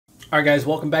Alright guys,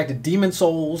 welcome back to Demon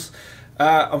Souls.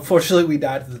 Unfortunately we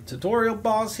died to the tutorial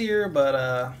boss here,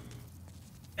 but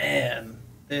man,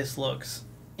 this looks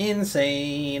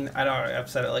insane. I know I've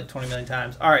said it like 20 million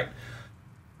times. Alright.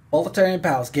 Boletarian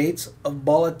Palace, Gates of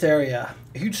Boletaria.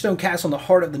 A huge stone castle in the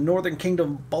heart of the northern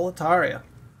kingdom of Boletaria.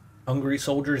 Hungry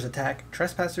soldiers attack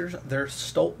trespassers, their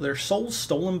souls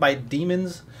stolen by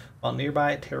demons, while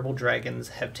nearby terrible dragons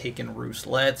have taken roost.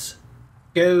 Let's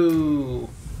go!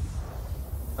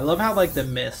 I love how like the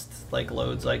mist like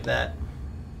loads like that.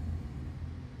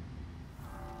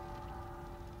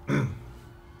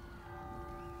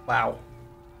 Wow.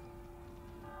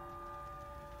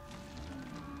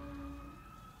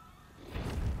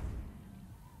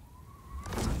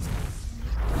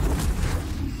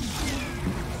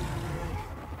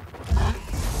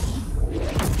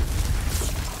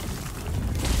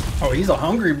 Oh, he's a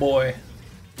hungry boy.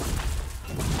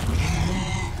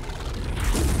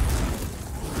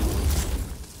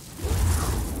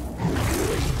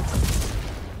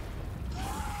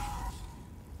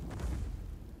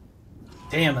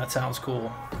 Damn, that sounds cool.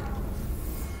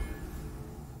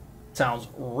 Sounds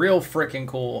real freaking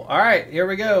cool. Alright, here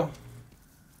we go.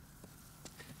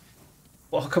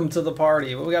 Welcome to the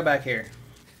party. What we got back here?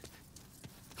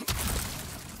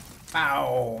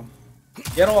 Ow.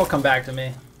 It'll all come back to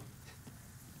me.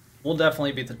 We'll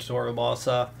definitely beat the tutorial boss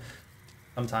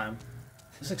sometime.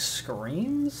 This like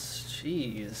screams?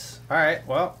 Jeez. Alright,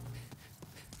 well.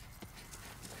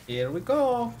 Here we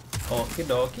go. Okie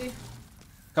dokie.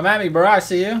 Come at me, bro. I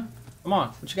see you. Come on.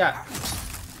 What you got?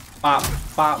 Pop,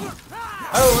 pop.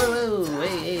 Oh, whoa, whoa.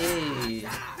 Hey, hey, hey.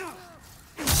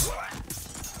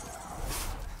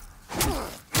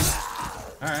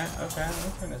 Alright, okay.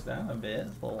 I'll turn this down a bit.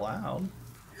 It's a little loud.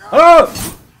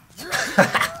 Oh!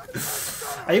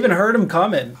 I even heard him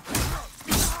coming.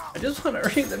 I just want to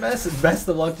read the message. Best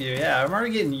of luck to you. Yeah, I'm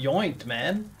already getting yoinked,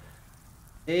 man.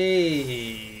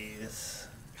 Jeez.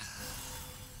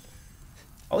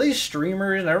 All these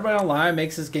streamers and everybody online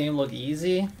makes this game look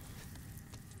easy.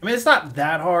 I mean, it's not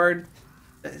that hard.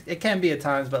 It can be at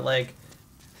times, but like,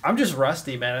 I'm just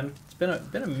rusty, man. It's been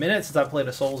a minute since I played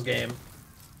a Souls game.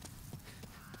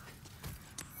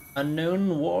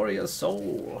 Unknown warrior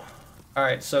soul. All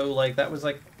right, so like that was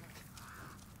like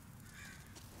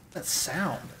that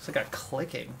sound. It's like a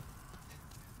clicking.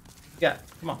 Yeah,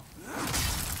 come on.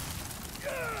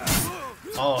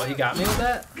 Oh, he got me with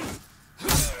that.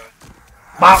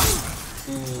 Bop!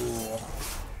 Ooh.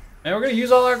 Man, we're gonna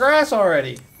use all our grass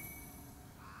already.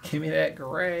 Give me that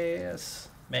grass.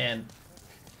 Man.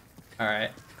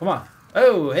 Alright, come on.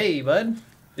 Oh, hey, bud.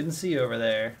 Didn't see you over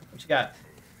there. What you got?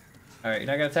 Alright, you're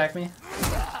not gonna attack me?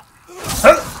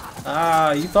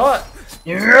 Ah, you thought?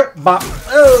 Yep. Bop.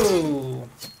 Oh!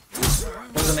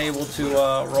 Wasn't able to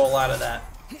roll out of that.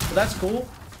 But that's cool.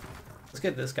 Let's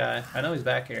get this guy. I know he's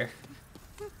back here.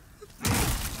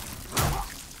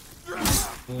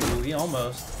 Ooh, he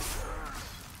almost.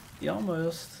 He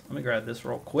almost. Let me grab this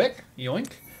real quick.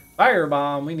 Yoink.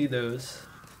 Firebomb. We need those.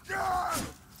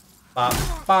 Bop.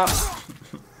 Bop.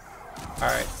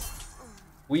 Alright.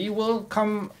 We will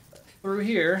come through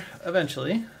here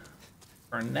eventually.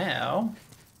 For now.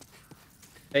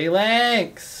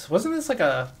 Phalanx! Wasn't this like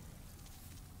a...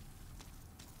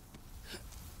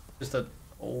 just an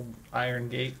old iron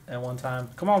gate at one time?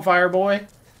 Come on, fire boy.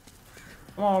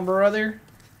 Come on, brother.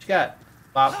 What you got?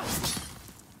 Bop.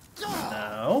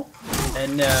 No.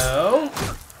 And no.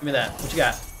 Give me that. What you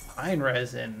got? Pine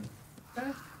resin.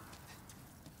 Okay.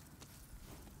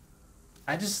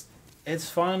 It's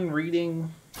fun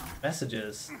reading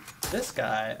messages. This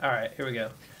guy. Alright, here we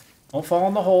go. Don't fall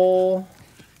in the hole.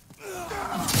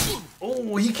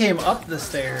 Oh, he came up the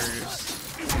stairs.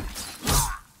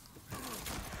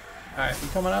 Alright, you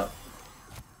coming up?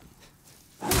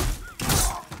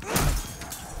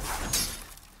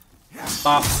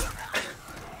 Bop.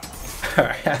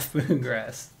 Alright, half moon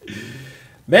grass.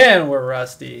 Man, we're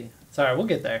rusty. Sorry, we'll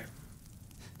get there.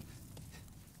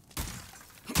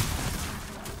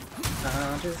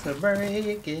 Just a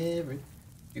break every...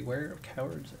 Beware of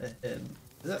cowards ahead.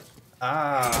 Is it?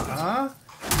 I'll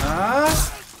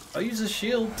use a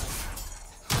shield.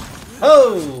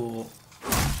 Oh!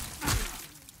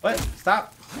 What?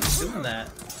 Stop doing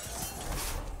that.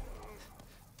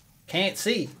 Can't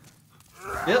see.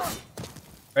 Yep.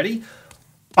 Ready?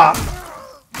 Bop!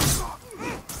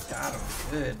 Got him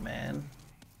good, man.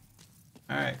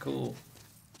 Alright, cool.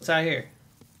 What's out here?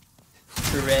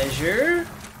 Treasure?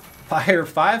 Fire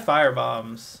 5 fire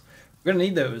bombs. We're gonna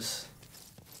need those.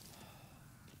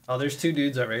 Oh, there's two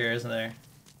dudes over here, isn't there?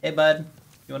 Hey, bud.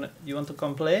 You want to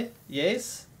come play?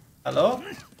 Yes? Hello?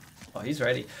 Oh, he's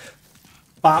ready.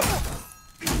 Bop.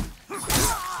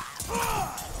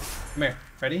 Come here.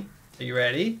 Ready? Are you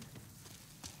ready?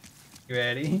 You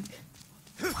ready?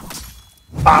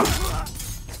 Bop!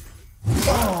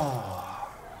 Oh.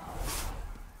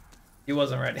 He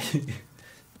wasn't ready.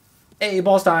 Hey,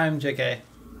 boss time, JK.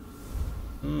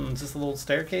 Is this a little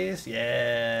staircase?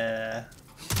 Yeah.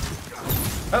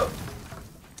 Oh.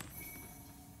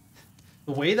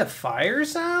 The way the fire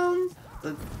sounds?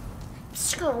 The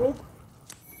scroll.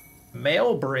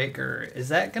 Mail breaker. Is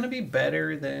that gonna be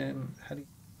better than how do you...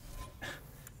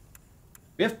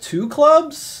 We have 2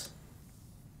 clubs?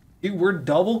 Dude, we're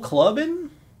double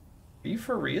clubbing? Are you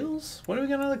for reals? When are we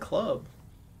got another club?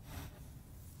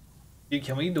 Dude,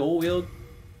 can we dual wield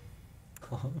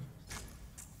club?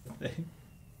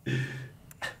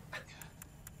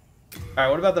 Alright,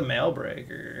 what about the mail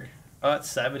breaker? Oh,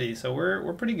 it's 70, so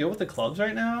we're pretty good with the clubs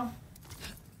right now.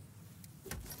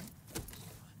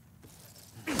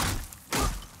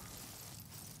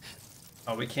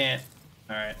 Oh, we can't.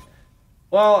 Alright.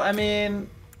 Well, I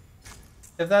mean,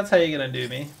 if that's how you're gonna do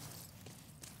me.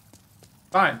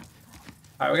 Fine.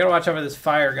 Alright, we gotta watch out for this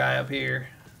fire guy up here.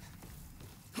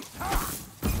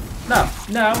 No,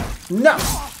 no, no!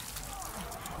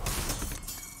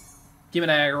 Give me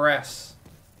that rest.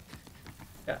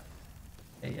 Yeah.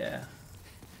 Yeah.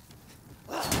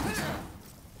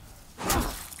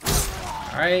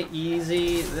 Alright,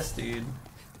 easy. This dude.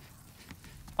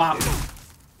 Pop.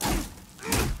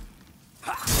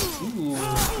 Ooh.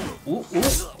 Ooh,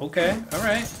 ooh. Okay.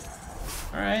 Alright.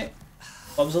 Alright.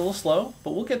 Club's a little slow,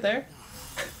 but we'll get there.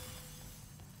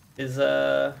 Is,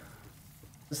 this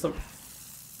the...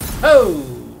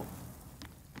 Oh!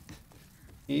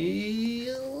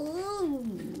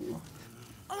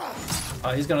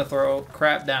 Oh, he's gonna throw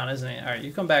crap down, isn't he? Alright,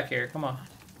 you come back here. Come on.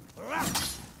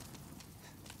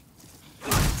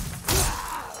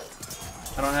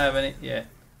 I don't have any... Yeah.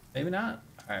 Maybe not.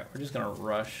 Alright, we're just gonna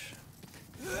rush.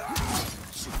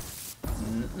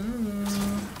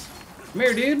 Come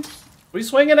here, dude. What are you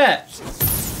swinging at?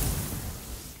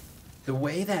 The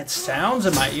way that sounds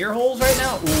in my ear holes right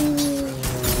now?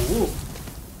 Ooh.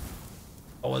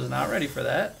 I was not ready for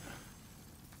that.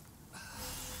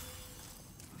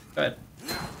 Go ahead.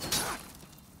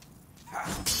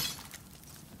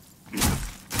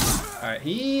 Alright,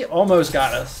 he almost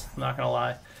got us. I'm not gonna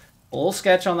lie. A little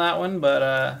sketch on that one,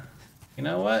 but you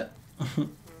know what?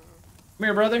 Come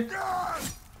here, brother.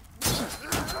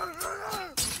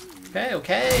 Okay,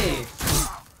 okay.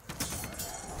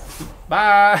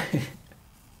 Bye.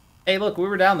 Hey, look, we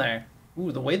were down there.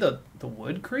 Ooh, the way the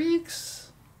wood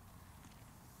creaks.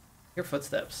 Your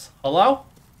footsteps. Hello?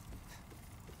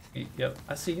 Yep,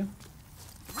 I see you.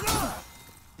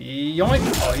 Yoink!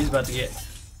 Oh, he's about to get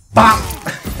bop.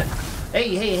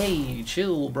 Hey, hey, hey,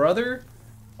 chill, brother.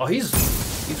 Oh, he's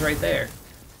right there.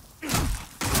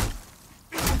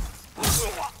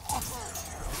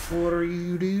 What are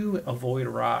you doing? Avoid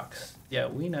rocks. Yeah,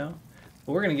 we know.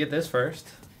 But we're gonna get this first.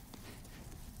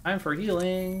 Time for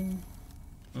healing.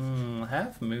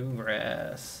 Half moon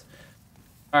grass.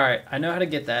 Alright, I know how to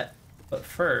get that. But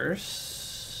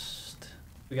first,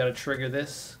 we gotta trigger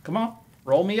this. Come on.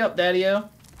 Roll me up, daddy-o.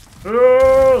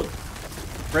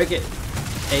 Break it.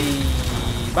 Hey,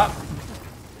 bop.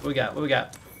 What we got? What we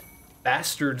got?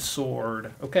 Bastard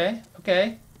sword. Okay,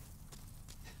 okay.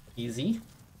 Easy.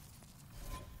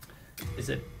 Is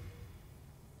it?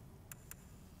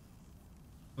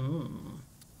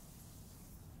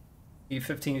 Need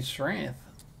 15 strength.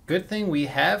 Good thing we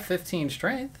have 15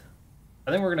 strength.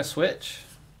 I think we're gonna switch.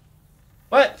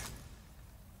 What?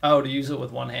 Oh, to use it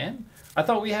with one hand? I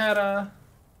thought we had okay,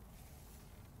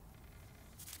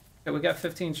 we got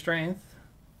 15 strength.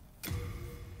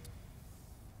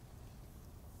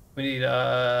 We need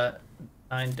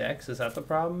 9 dex. Is that the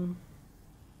problem?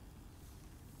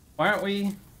 Why aren't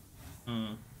we?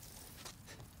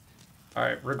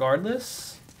 Alright,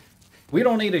 regardless, we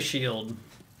don't need a shield.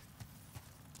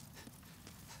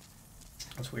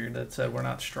 That's weird that said we're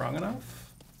not strong enough.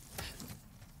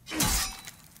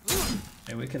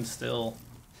 And we can still...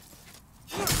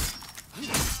 I'm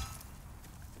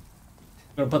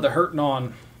gonna put the hurting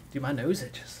on. Dude, my nose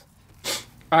itches.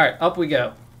 Alright, up we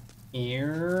go.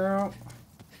 Here.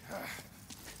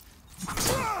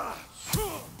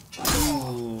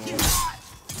 Ooh.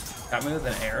 Got me with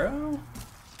an arrow?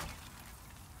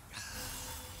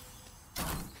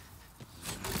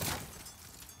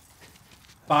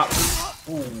 Bop.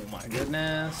 Oh my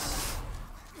goodness.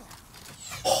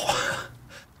 Oh,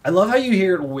 I love how you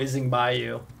hear it whizzing by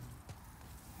you.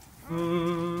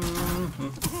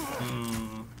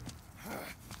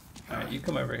 Alright, you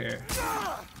come over here.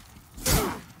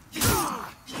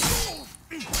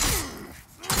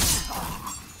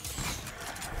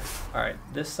 Alright,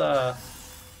 this,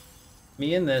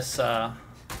 me and this,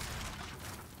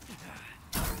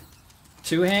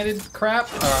 two-handed crap,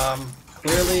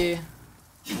 clearly...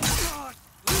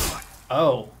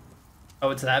 Oh. Oh,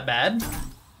 it's that bad?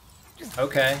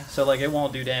 Okay, so, like, it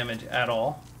won't do damage at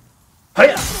all.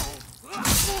 Hiya!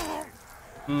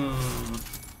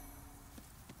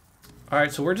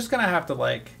 Alright, so we're just gonna have to,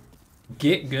 like,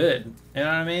 get good. You know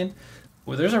what I mean?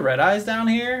 Well, there's a red eyes down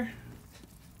here.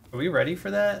 Are we ready for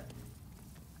that?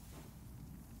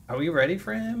 Are we ready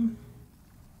for him?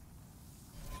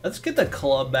 Let's get the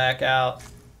club back out.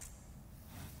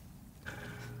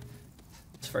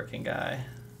 This freaking guy.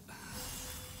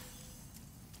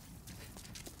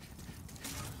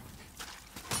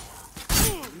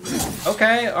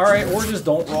 Okay, alright, or just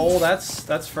don't roll. That's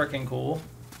freaking cool.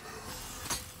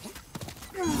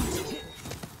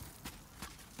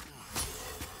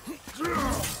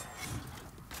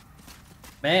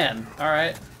 Man,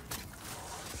 alright.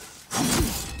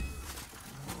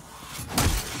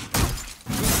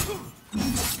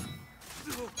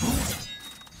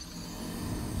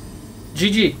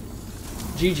 GG.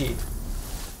 GG.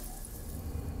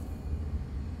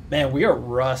 Man, we are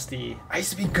rusty. I used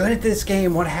to be good at this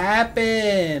game. What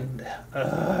happened?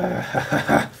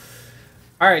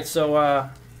 Alright, so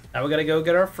now we gotta go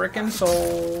get our frickin'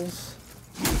 souls.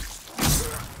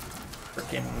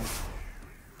 Frickin'.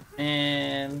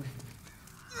 And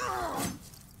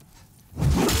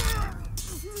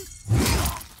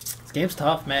this game's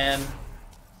tough, man.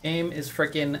 Game is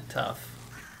frickin' tough.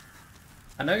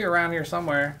 I know you're around here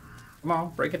somewhere. Come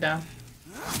on, break it down.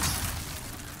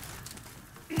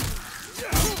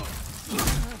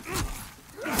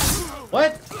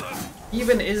 What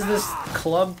even is this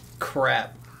club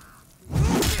crap?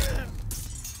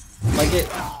 Like it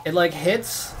like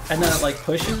hits and then it like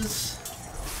pushes.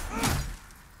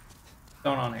 What's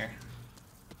going on here?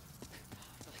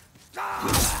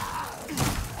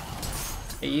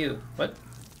 Hey you, what?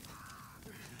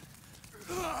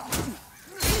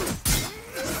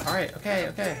 Alright, okay,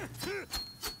 okay.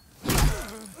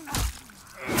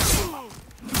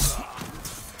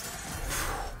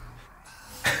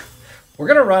 We're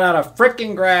gonna run out of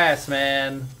frickin' grass,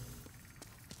 man.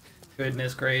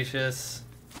 Goodness gracious.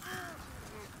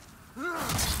 Okay,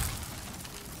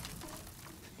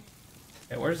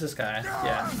 where's this guy?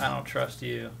 Yeah, I don't trust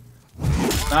you.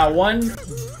 Not one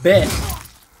bit.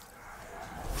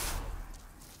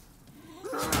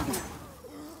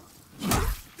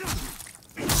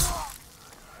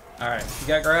 Alright, you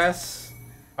got grass?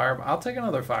 Fire, I'll take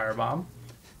another firebomb.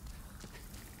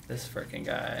 This frickin'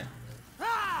 guy.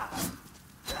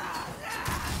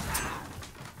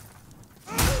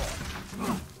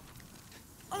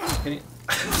 Can you...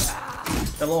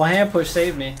 That little hand push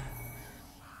saved me.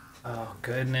 Oh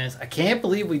goodness, I can't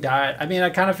believe we died. I mean, I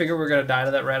kind of figured we were gonna die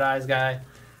to that red eyes guy,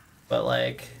 but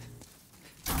like,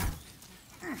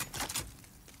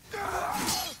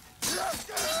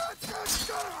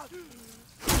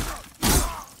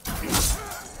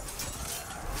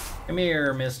 come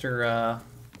here, Mr.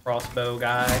 Crossbow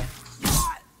guy.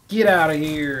 Get out of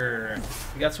here.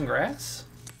 You got some grass?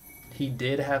 He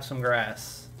did have some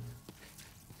grass.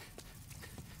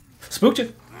 Spooked you.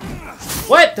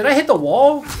 What? Did I hit the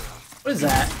wall? What is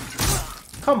that?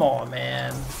 Come on,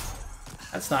 man.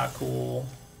 That's not cool.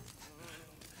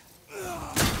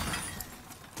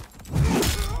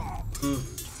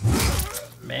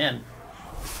 Man.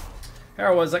 Here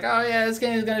I was like, oh yeah, this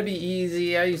game is gonna be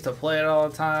easy. I used to play it all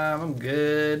the time. I'm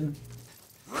good.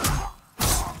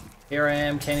 Here I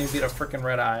am, can't even beat a freaking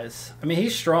red eyes. I mean,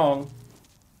 he's strong.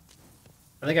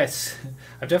 I think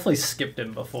I've definitely skipped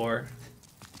him before.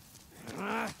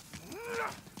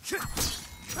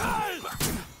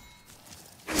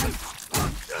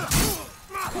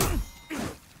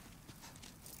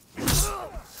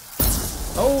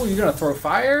 Oh, you're gonna throw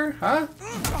fire? Huh?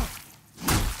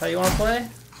 That's how you wanna play?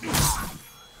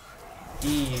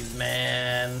 Jeez,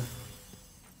 man.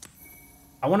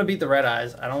 I wanna beat the red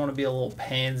eyes. I don't wanna be a little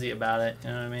pansy about it, you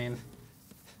know what I mean?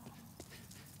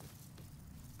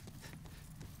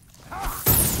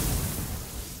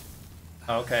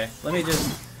 Okay, let me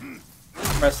just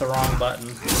press the wrong button.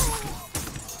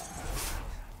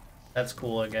 That's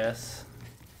cool, I guess.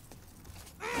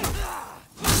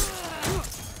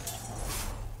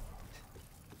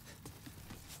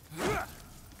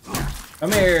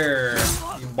 Come here,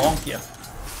 you bonk ya.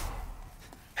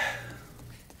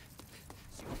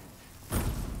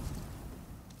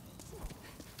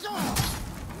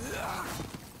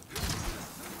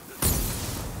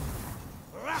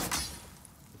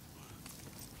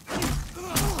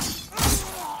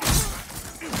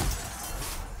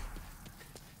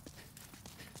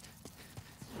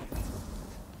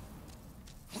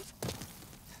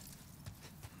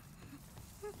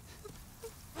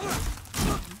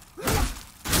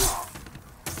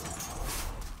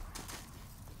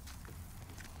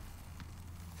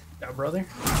 Yeah, brother.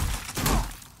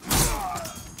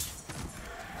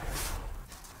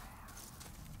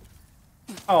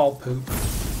 Oh, poop.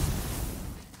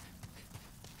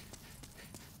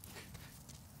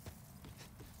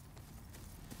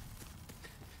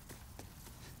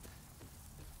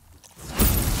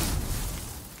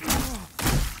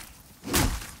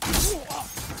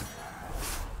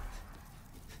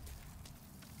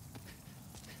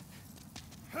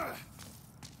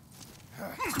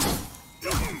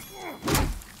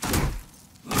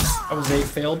 That was a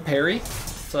failed parry.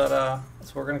 That's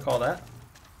what we're gonna call that.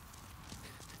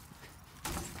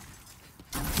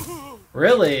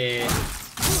 Really?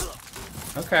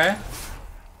 Okay.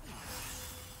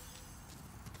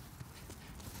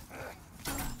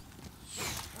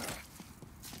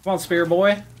 Come on, spear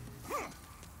boy.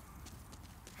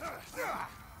 Come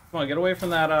on, get away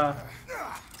from that,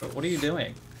 What are you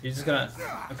doing? You're just gonna...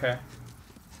 Okay.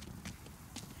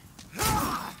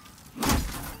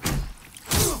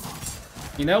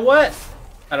 You know what?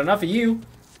 Had enough of you.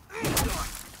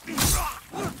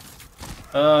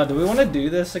 Do we want to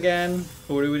do this again?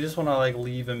 Or do we just want to, like,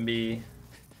 leave him be?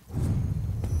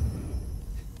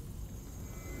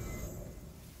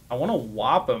 I want to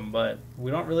whop him, but we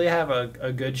don't really have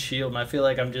a good shield, and I feel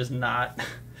like I'm just not...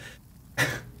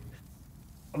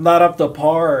 I'm not up to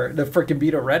par to freaking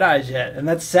beat a Red Eyes yet, and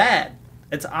that's sad.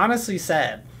 It's honestly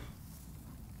sad.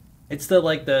 It's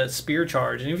the spear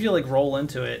charge, and if you, like, roll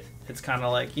into it, it's kind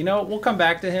of like, you know, we'll come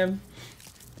back to him.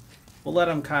 We'll let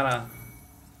him kind of...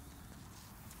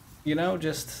 You know,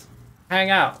 just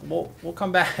hang out. We'll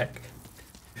come back.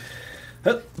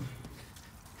 Then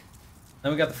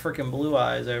we got the freaking blue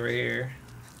eyes over here.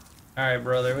 All right,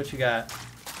 brother, what you got?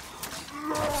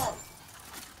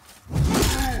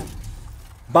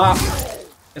 Bop.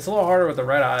 It's a little harder with the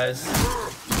red eyes.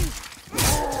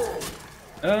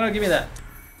 No, give me that.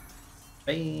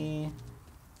 Bang.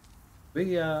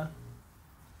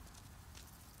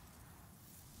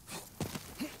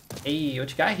 Hey, what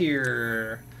you got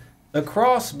here? The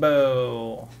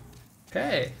crossbow.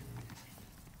 Okay.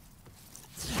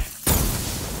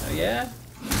 Oh yeah?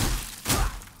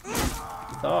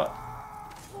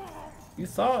 You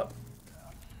thought.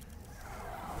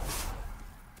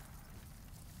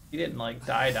 You didn't like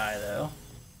die though.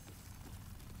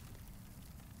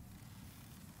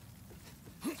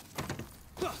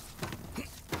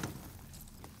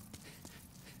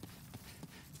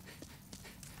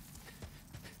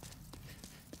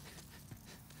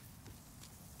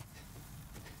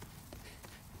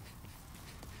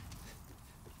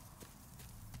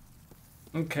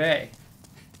 Okay.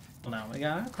 Well, now we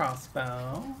got a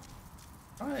crossbow.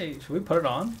 Alright, should we put it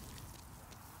on?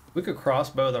 We could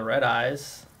crossbow the red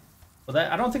eyes. Well,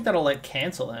 I don't think that'll, like,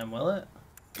 cancel him, will it?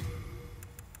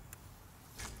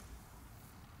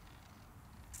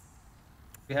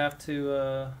 We have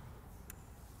to,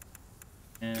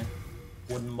 yeah,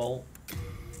 wooden bolt.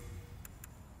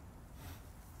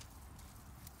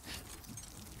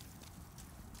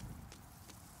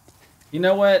 You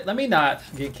know what? Let me not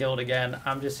get killed again.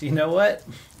 I'm just, you know what?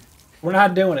 We're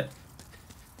not doing it.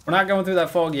 We're not going through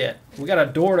that fog yet. We got a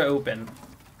door to open.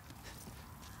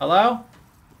 Hello?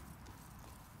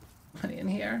 Anybody in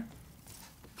here?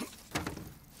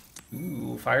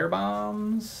 Ooh, fire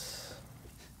bombs.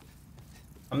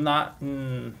 I'm not...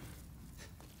 No,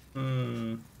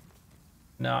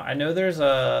 I know there's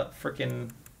a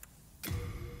freaking...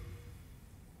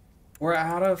 We're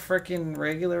out of freaking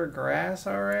regular grass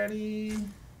already?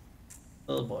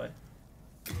 Oh boy.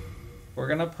 We're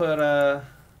gonna put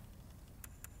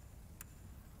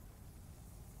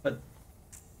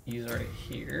these right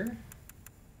here.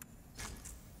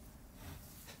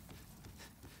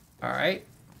 Alright.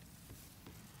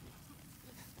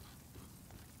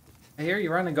 I hear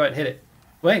you running. Go ahead, hit it.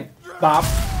 Wing. Bop.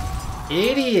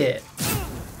 Idiot.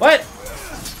 What?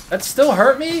 That still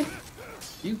hurt me?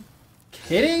 You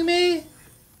kidding me?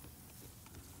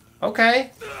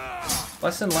 Okay.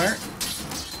 Lesson learned.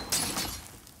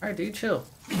 Alright, dude, chill.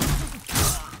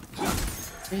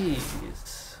 Jeez.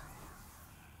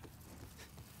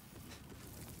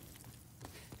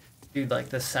 Dude, like,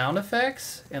 the sound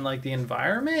effects and, like, the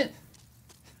environment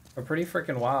are pretty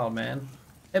freaking wild, man.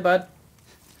 Hey, bud.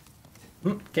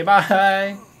 Okay,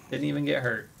 bye. Didn't even get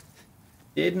hurt.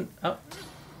 Didn't. Oh.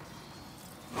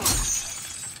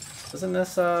 Isn't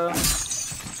this,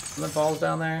 something falls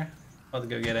down there? I'll have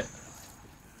to go get it.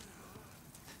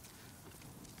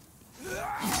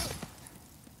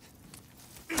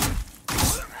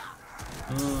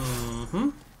 Mm-hmm.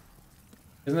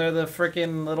 Isn't there the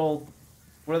freaking little...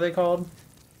 What are they called?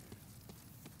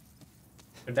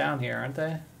 They're down here, aren't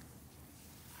they?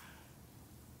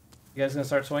 You guys gonna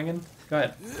start swinging? Go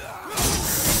ahead.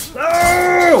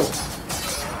 Oh!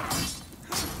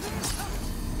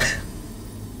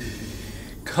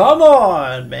 Come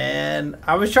on, man.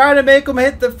 I was trying to make them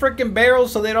hit the freaking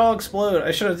barrels so they'd all explode.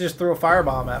 I should have just threw a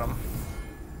firebomb at them.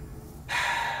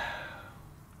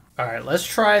 Alright, let's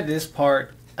try this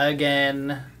part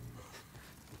again.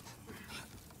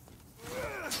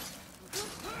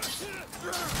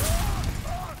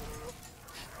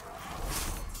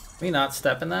 Can we not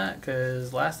step in that?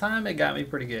 Because last time it got me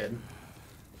pretty good.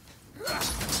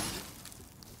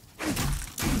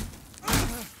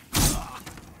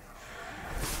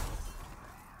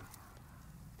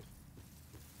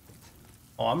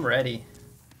 Oh, I'm ready.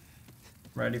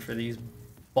 I'm ready for these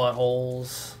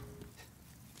buttholes.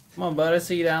 Come on, bud. I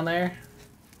see you down there.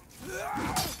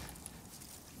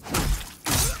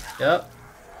 Yep.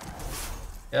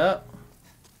 Yep.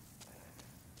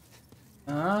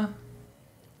 Uh-huh.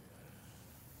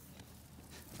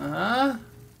 Uh-huh.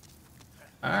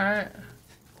 Alright.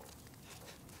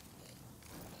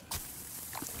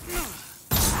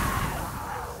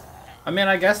 I mean,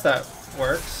 I guess that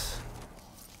works.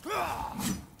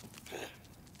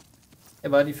 Hey,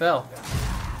 bud, you fell.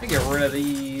 Let me get rid of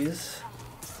these.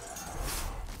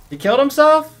 He killed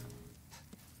himself?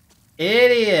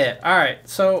 Idiot. Alright,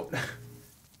 so...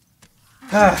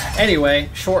 anyway,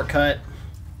 shortcut.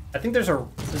 I think there's a...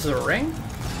 This is a ring?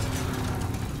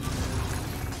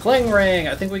 Cling ring.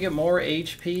 I think we get more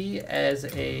HP as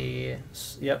a...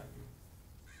 Yep.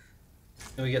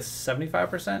 And we get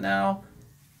 75% now.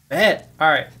 Bet.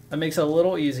 Alright, that makes it a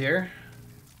little easier.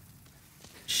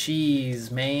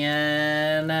 Jeez,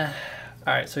 man.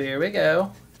 Alright, so here we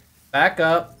go. Back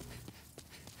up.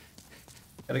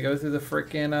 Gotta go through the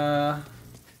frickin'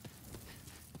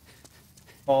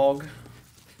 fog.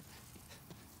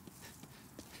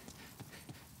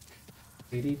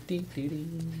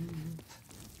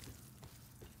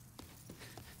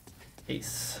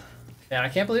 Ace. Man, I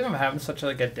can't believe I'm having such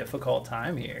like a difficult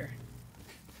time here.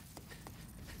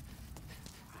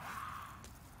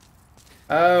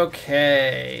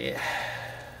 Okay.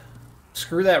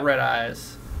 Screw that red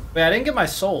eyes. Wait, I didn't get my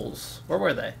souls. Where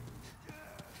were they?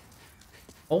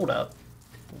 Hold up.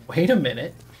 Wait a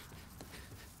minute.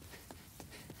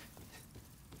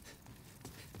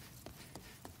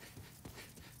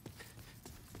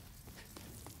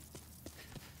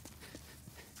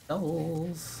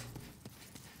 Souls.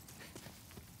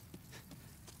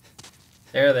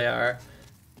 There they are.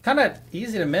 Kind of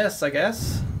easy to miss, I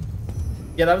guess.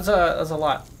 Yeah, that was a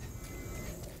lot.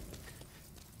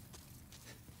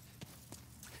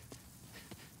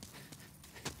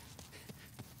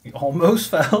 You almost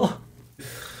fell.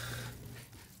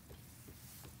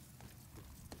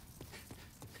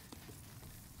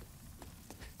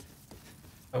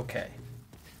 Okay.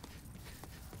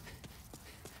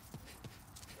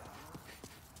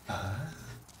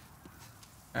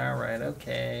 All right.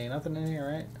 Okay. Nothing in here,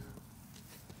 right?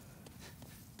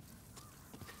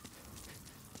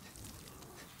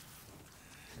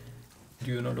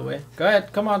 Do you know the way? Go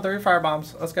ahead. Come on, throw your fire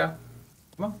bombs. Let's go.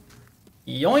 Come on.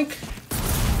 Yoink.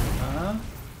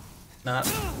 Not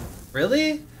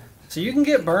really? So you can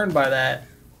get burned by that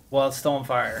while it's still on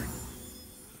fire.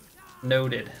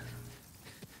 Noted.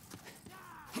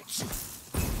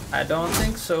 I don't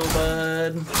think so,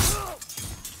 bud.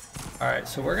 Alright,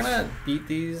 so we're gonna beat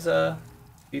these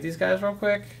guys real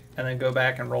quick and then go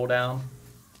back and roll down.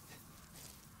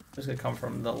 It's gonna come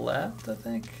from the left, I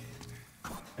think.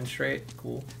 And straight.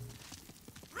 Cool.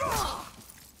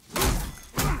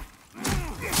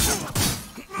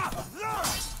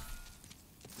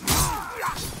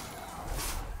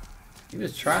 He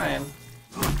was trying.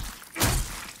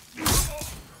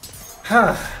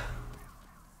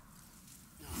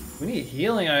 We need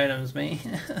healing items, man.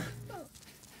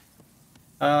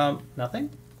 Nothing?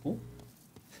 Cool.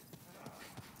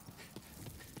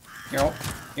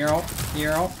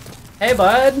 You're Hey,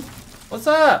 bud! What's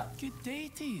up? Good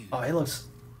day to you. Oh, he looks...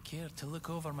 Care to look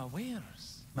over my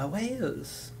wares? My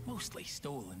wares? Mostly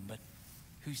stolen, but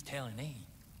who's telling, eh?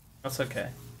 That's okay.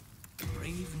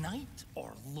 Brave knight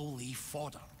or lowly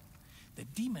fodder? The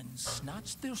demons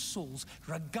snatched their souls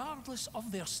regardless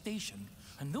of their station,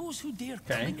 and those who dare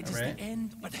claim it is the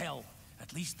end, but hell,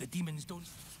 at least the demons don't...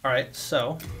 Alright,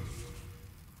 so...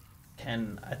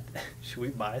 should we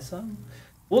buy some?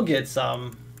 We'll get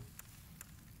some.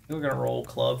 We're gonna roll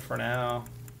club for now.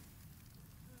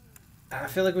 I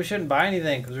feel like we shouldn't buy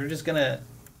anything, because we're just gonna...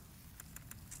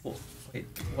 Well, wait,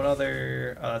 what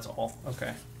other... Oh, that's all.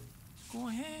 Okay. Go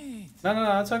ahead.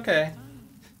 No, it's okay.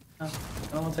 No, I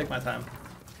don't want to take my time.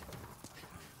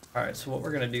 Alright, so what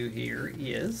we're going to do here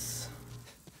is...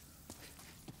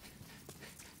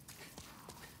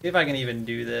 See if I can even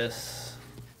do this.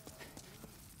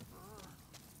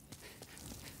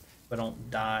 If I don't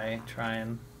die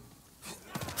trying.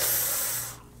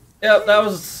 Yep, that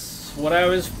was what I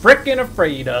was frickin'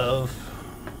 afraid of.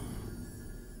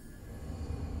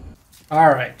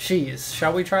 Alright, jeez.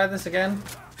 Shall we try this again?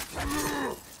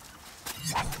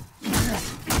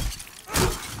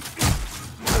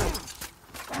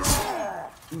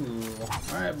 Ooh.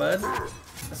 Alright, bud.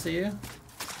 I see you.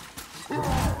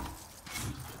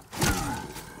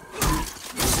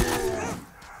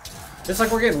 It's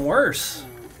like we're getting worse.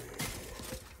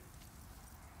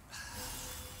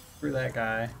 Screw that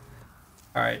guy.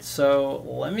 Alright, so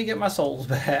let me get my souls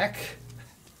back.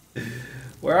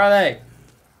 Where are they?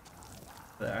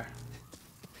 There.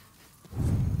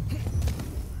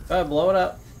 Go ahead, blow it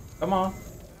up. Come on.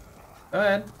 Go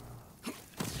ahead.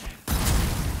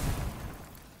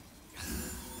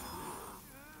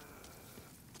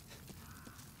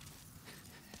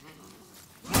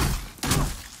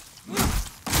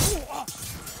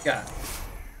 Got it.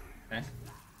 Okay.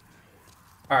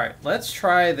 Alright, let's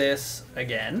try this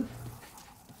again.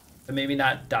 But maybe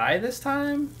not die this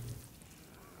time?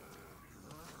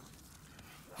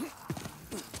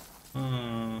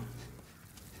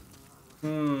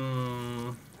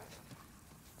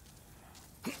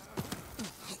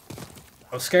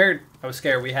 I was scared. I was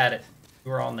scared. We had it.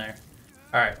 We were on there.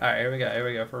 Alright, here we go. Here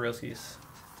we go for realskies.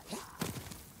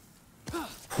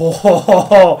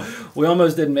 Whoa! We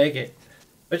almost didn't make it.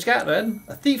 What you got, bud?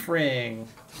 A thief ring.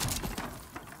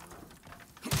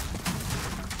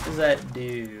 What does that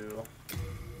do?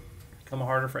 Become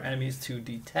harder for enemies to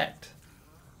detect.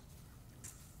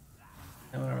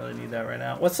 I don't really need that right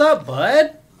now. What's up,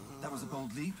 bud? That was a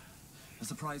bold leap. A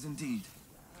surprise indeed.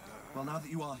 Well, now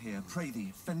that you are here, pray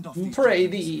thee, fend off these Pray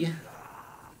dragons. thee.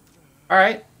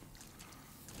 Alright.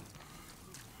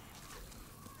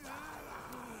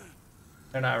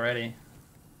 They're not ready.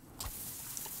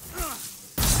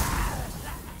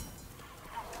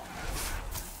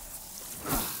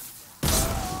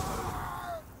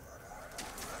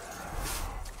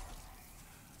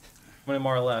 How many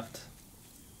more left?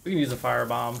 We can use a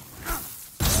firebomb.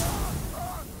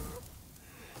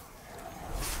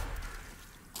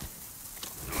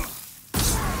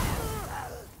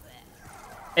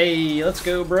 Hey, let's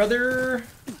go, brother.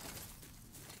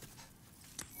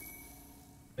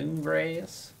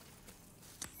 Boomgrass.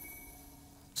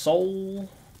 Soul.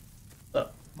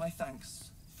 Up. My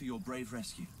thanks for your brave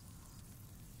rescue.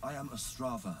 I am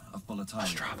Ostrava of Boletaria.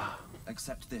 Ostrava.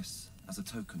 Accept this as a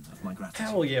token of my gratitude.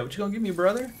 Hell yeah, what you gonna give me,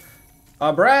 brother?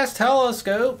 A brass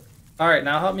telescope. Alright,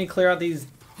 now help me clear out these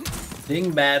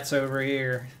dingbats over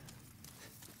here.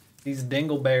 These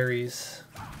dingleberries.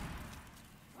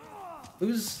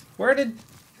 Where did...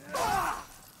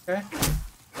 Okay.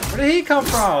 Where did he come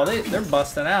from? They're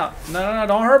busting out. No,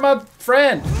 don't hurt my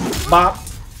friend. Bop.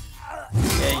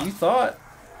 Yeah, you thought.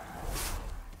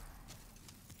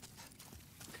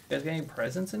 You guys got any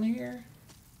presents in here?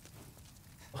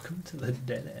 Welcome to the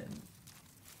dead end.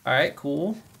 Alright,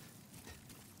 cool.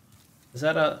 Is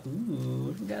that a... Ooh,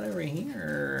 what do we got over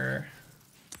here?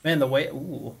 Man, the way...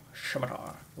 Ooh,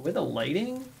 Shamatar. The way the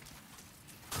lighting...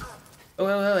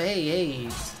 Oh, hey.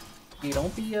 Hey,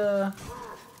 don't be, Don't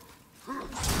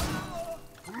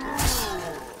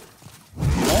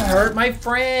hurt my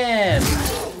friend!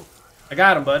 I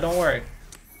got him, bud, don't worry.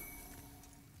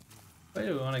 Where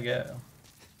do we want to go?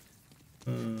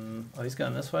 Oh, he's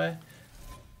going this way?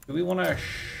 Do we want to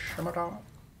Shamatar?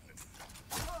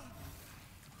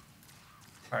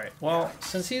 Alright, well,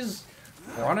 since he's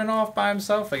running off by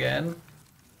himself again,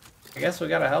 I guess we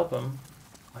gotta help him.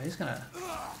 Oh, he's gonna...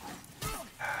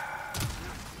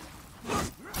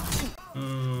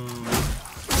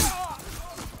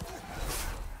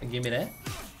 Give me that.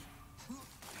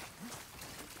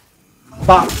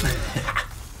 Bop!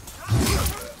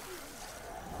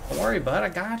 Don't worry, bud, I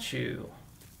got you.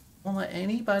 Don't let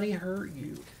anybody hurt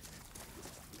you.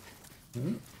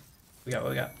 We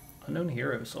got unknown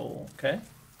hero soul. Okay.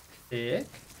 Sick.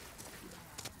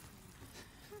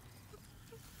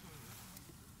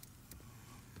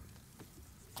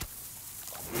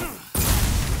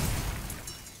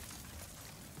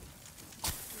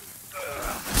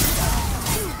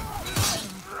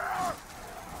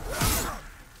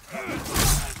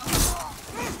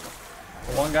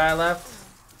 One guy left.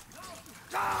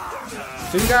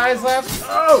 Two guys left.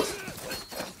 Oh!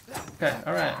 Okay,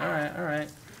 alright.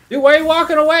 Dude, why are you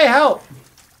walking away? Help!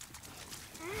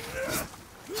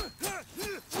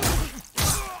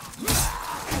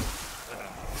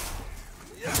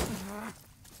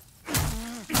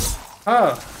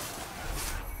 Oh.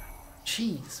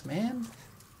 Jeez, man.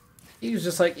 He was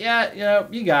just like, yeah, you know,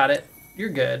 you got it. You're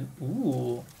good.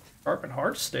 Ooh, sharpened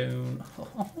heartstone.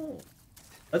 Oh,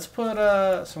 let's put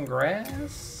some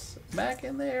grass back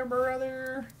in there,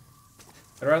 brother.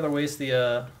 I'd rather waste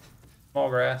the small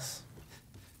grass.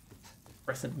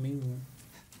 Crescent moon.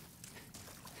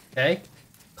 Okay,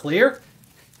 clear.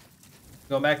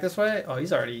 Going back this way. Oh,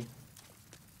 he's already.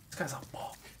 This guy's a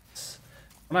boss.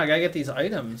 Come on, I gotta get these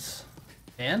items,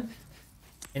 man.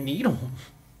 I need them.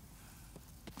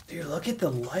 Dude, look at the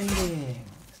lighting.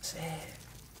 Sick.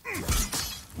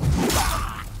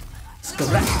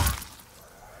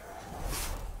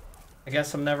 I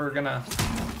guess I'm never gonna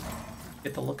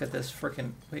get to look at this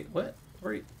freaking. Wait, what?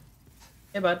 Where are you?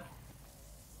 Hey, bud.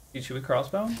 You shoot a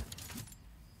crossbow?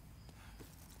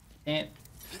 Can't.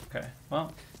 Okay,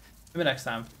 well, maybe next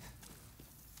time.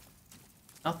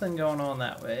 Nothing going on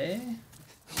that way.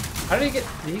 How did he get?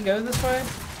 Did he go this way?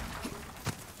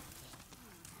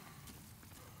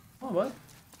 Oh, bud.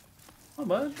 Oh,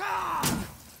 bud.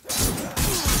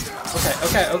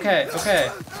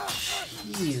 Okay.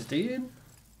 Jeez, dude.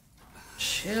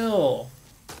 Chill.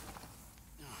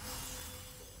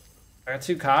 I got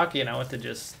too cocky and I went to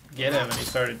just get him and he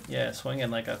started, yeah,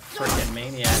 swinging like a freaking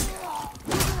maniac.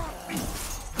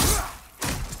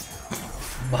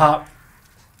 Bop.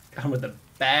 Got him with a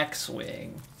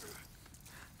backswing.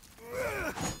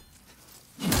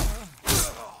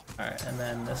 Alright, and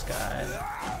then this guy.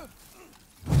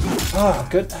 Oh,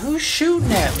 good. Who's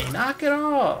shooting at me? Knock it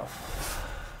off.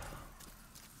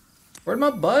 Where'd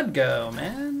my bud go,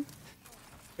 man?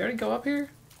 You already go up here?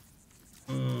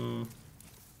 Is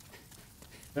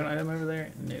there an item over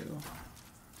there? No.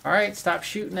 Alright, stop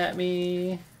shooting at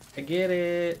me. I get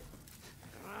it.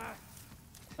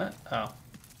 What? Oh.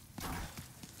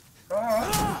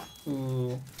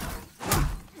 Ooh.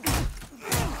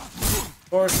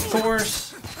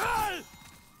 Force.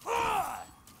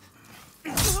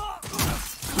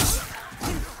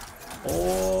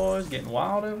 Oh, it's getting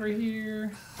wild over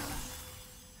here.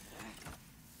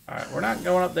 Alright, we're not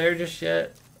going up there just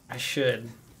yet. I should.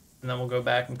 And then we'll go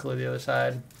back and clear the other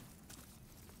side.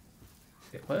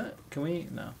 Wait, what? Can we?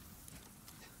 No.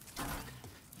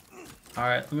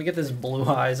 Alright, let me get this blue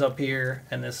eyes up here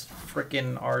and this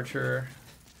frickin' archer.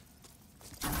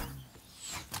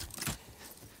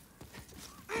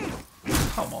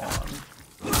 Come on.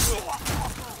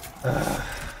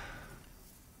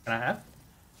 Can I have?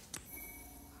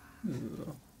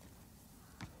 Ooh.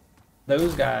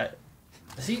 Those guys.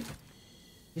 Is he?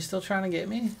 He's still trying to get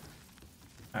me?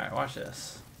 Alright, watch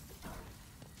this.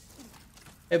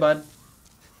 Hey, bud.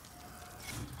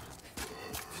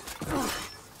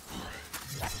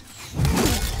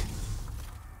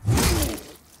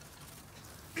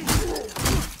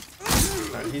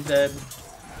 Alright, he's dead.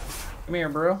 Come here,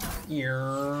 bro.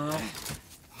 Here.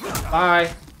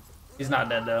 Bye. He's not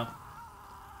dead, though.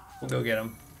 We'll go get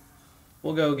him.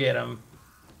 We'll go get him.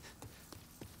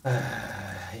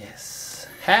 Yes.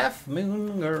 Half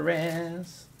moon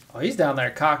grass. Oh, he's down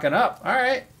there cocking up.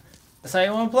 Alright. That's how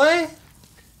you want to play?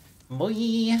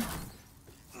 Boy.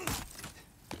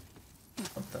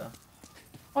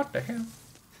 What the hell?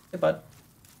 Hey, bud.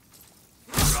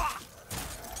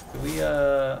 Do we,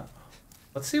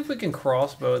 let's see if we can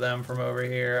crossbow them from over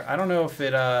here. I don't know if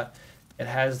it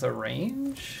has the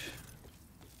range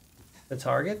to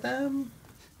target them.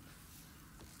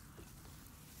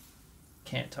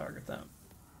 Can't target them.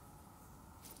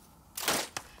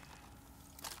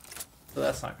 So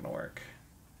that's not gonna work.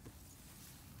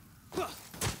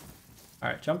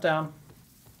 Alright, jump down.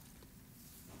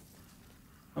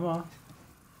 Come on.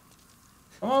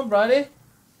 Come on, buddy.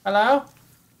 Hello?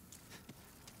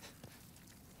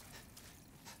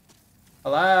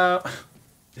 Hello?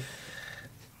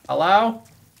 Hello?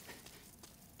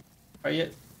 Are you...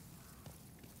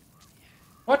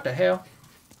 What the hell?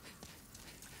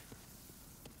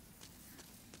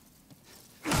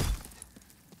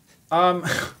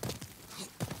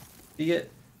 You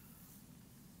get...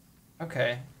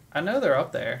 Okay. I know they're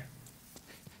up there.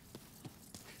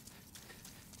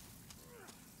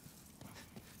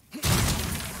 Did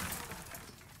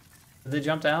they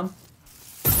jump down?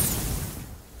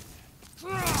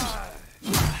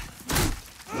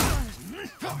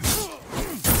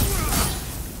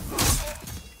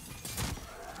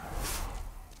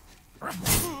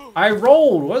 I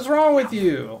rolled! What's wrong with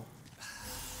you?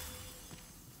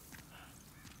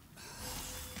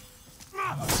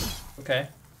 Okay.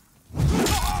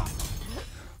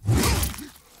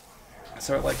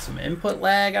 Sort of like some input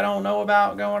lag I don't know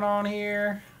about going on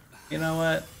here. You know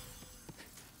what?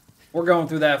 We're going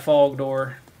through that fog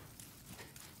door.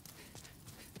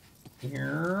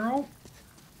 Here.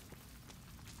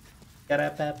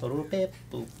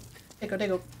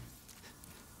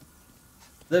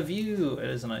 The view, it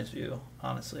is a nice view,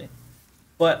 honestly.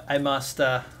 But I must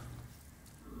go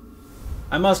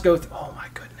through, oh my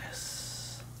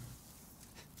goodness.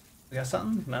 We got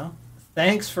something? No?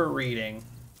 Thanks for reading.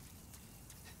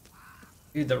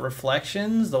 Dude, the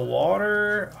reflections, the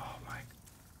water, oh my.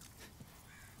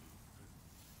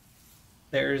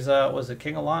 There's, was it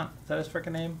King Allant? Is that his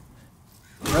freaking name?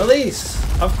 Release!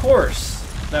 Of course.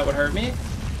 That would hurt me.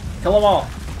 Kill them all.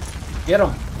 Get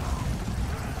them.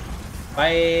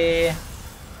 Bye.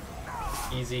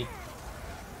 Easy.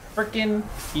 Frickin'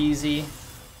 easy.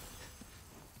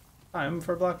 Time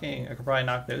for blocking. I could probably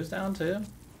knock those down too.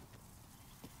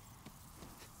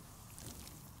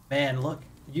 Man, look.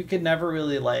 You could never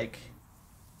really, like,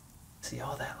 see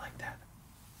all that like that.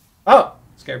 Oh!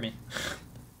 Scared me.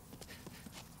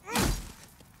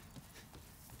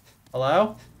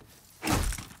 Hello?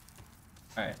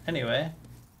 Alright, anyway.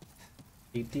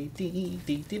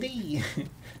 Skitty.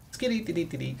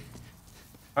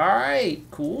 Alright,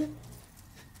 cool.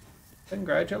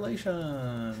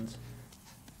 Congratulations.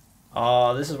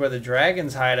 Oh, this is where the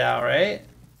dragons hide out, right?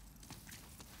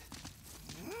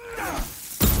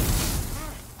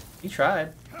 He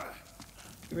tried.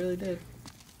 He really did.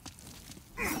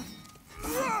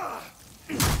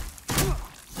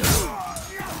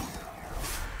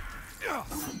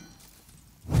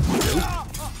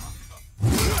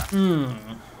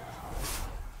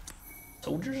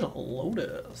 Soldiers of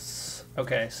Lotus.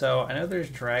 Okay, so I know there's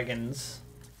dragons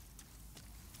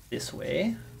this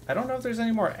way. I don't know if there's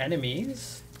any more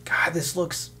enemies. God, this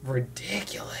looks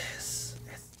ridiculous.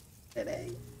 It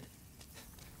ain't.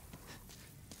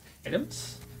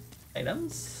 Items?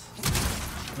 Items?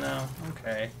 No,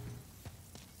 okay.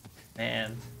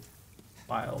 Man.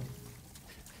 Wild.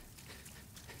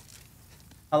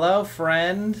 Hello,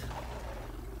 friend.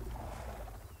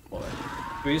 What?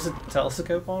 Do we use a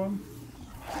telescope on him?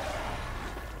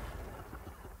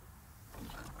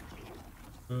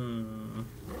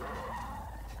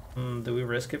 Do we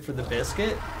risk it for the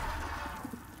biscuit?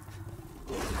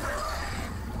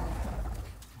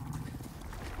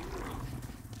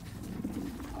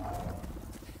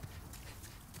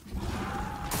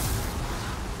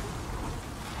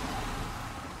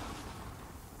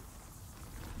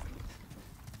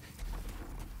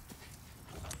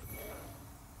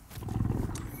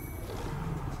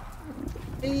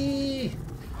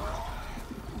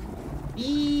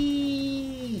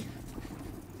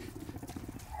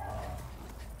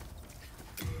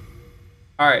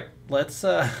 All right, let's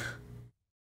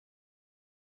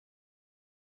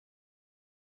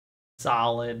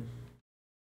solid.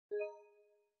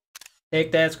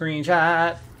 Take that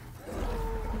screenshot.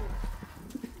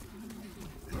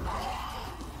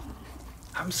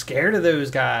 I'm scared of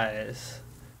those guys.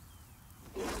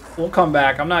 We'll come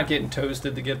back. I'm not getting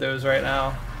toasted to get those right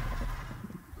now.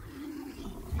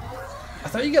 I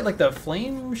thought you get like the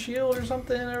flame shield or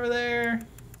something over there.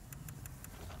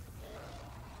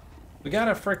 We got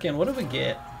a frickin', what did we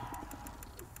get?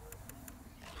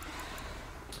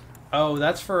 Oh,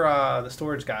 that's for the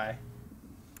storage guy.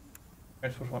 I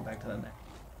just went back to the neck.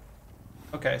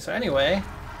 Okay, so anyway,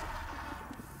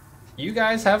 you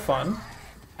guys have fun.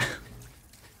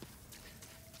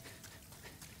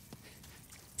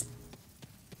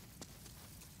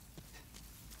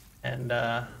 And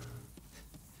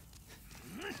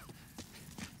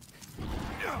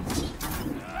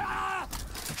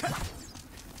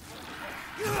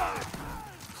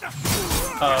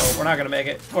oh, we're not gonna make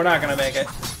it. We're not gonna make it.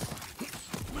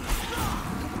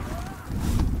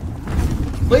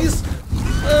 Please.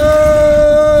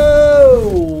 Oh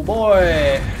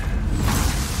boy.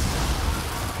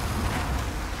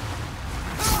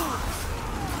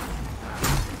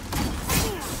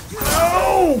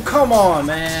 Oh, come on,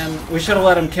 man. We should have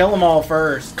let him kill them all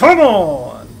first. Come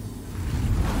on.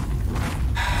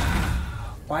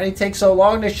 Why did he take so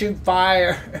long to shoot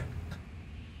fire?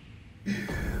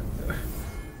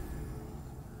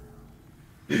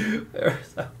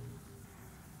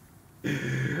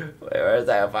 Where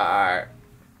so far?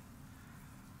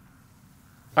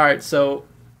 Alright, so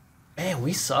man,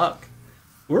 we suck.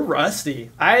 We're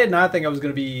rusty. I did not think I was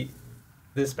gonna be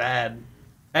this bad.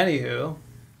 Anywho,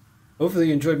 hopefully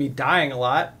you enjoyed me dying a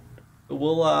lot.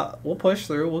 We'll push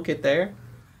through, we'll get there.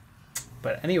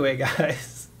 But anyway,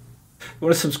 guys, you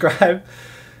wanna subscribe?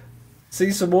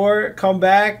 See some more, come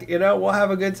back, you know, we'll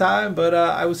have a good time, but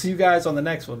I will see you guys on the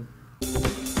next one.